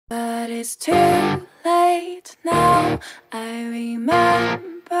it's too late now. I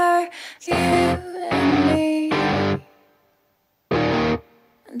remember you and me,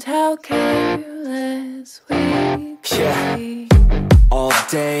 and how careless we could be. All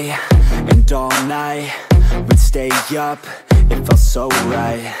day and all night, we'd stay up, it felt so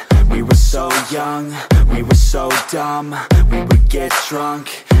right. We were so young, we were so dumb. We would get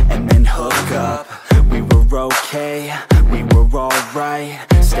drunk and then hook up. We were okay, we were alright,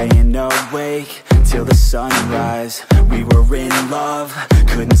 staying awake till the sunrise. We were in love,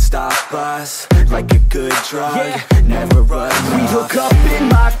 couldn't stop us, like a good drug, never run off. We'd hook up in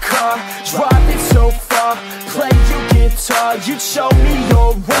my car, driving so far, play your guitar, you'd show me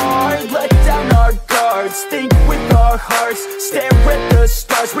your art. Let down our guards, think with our hearts, stare at the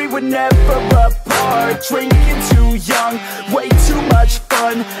stars. We were never apart, drinking too young, way too much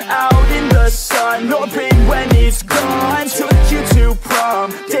fun, out in the sun, or pain when it's gone. Took you to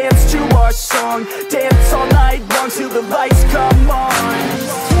prom, dance to our song, dance all night long till the lights come on.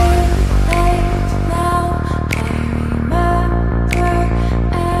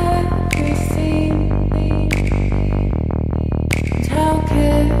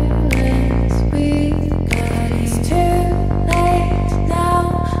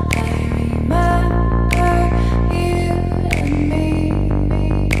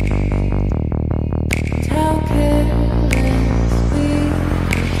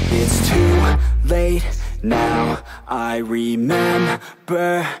 Now I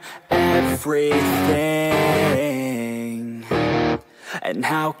remember everything, and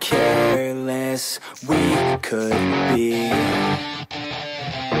how careless we could be,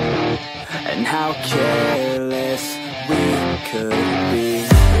 and how careless we could be,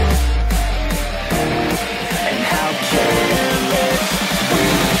 and how careless we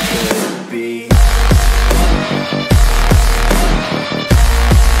could be.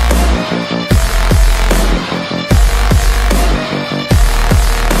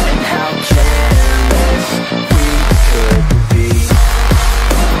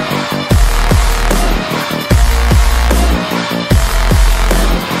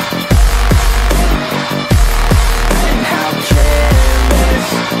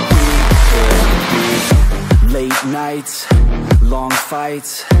 Nights, long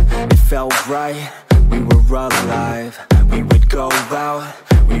fights, it felt right, we were alive. We would go out,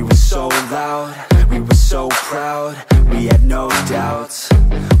 we were so loud, we were so proud, we had no doubts.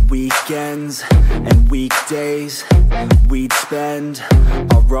 Weekends and weekdays, we'd spend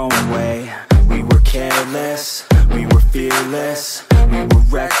our own way. We were careless, we were fearless, we were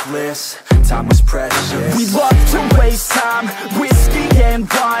reckless, time was precious. We loved to waste time, whiskey and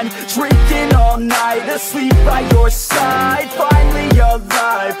wine, drinking all night, asleep by your side. Finally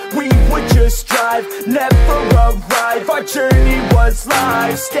alive, we would just drive, never arrive. Our journey was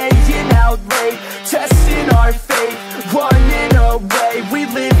live, staying out late, testing our fate, running away. We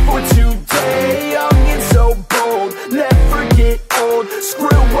live for today, young and so bold, never get old.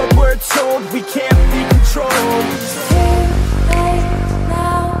 Screw what we're told, we can't be controlled.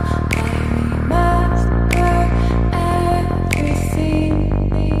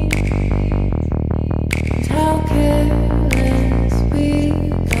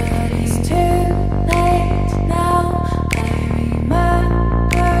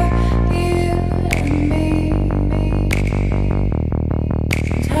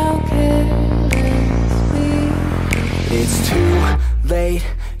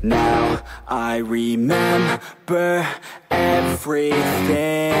 Now I remember everything,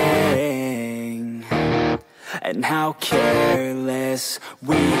 and how careless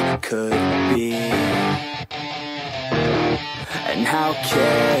we could be, and how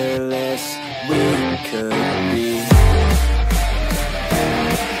careless we could be.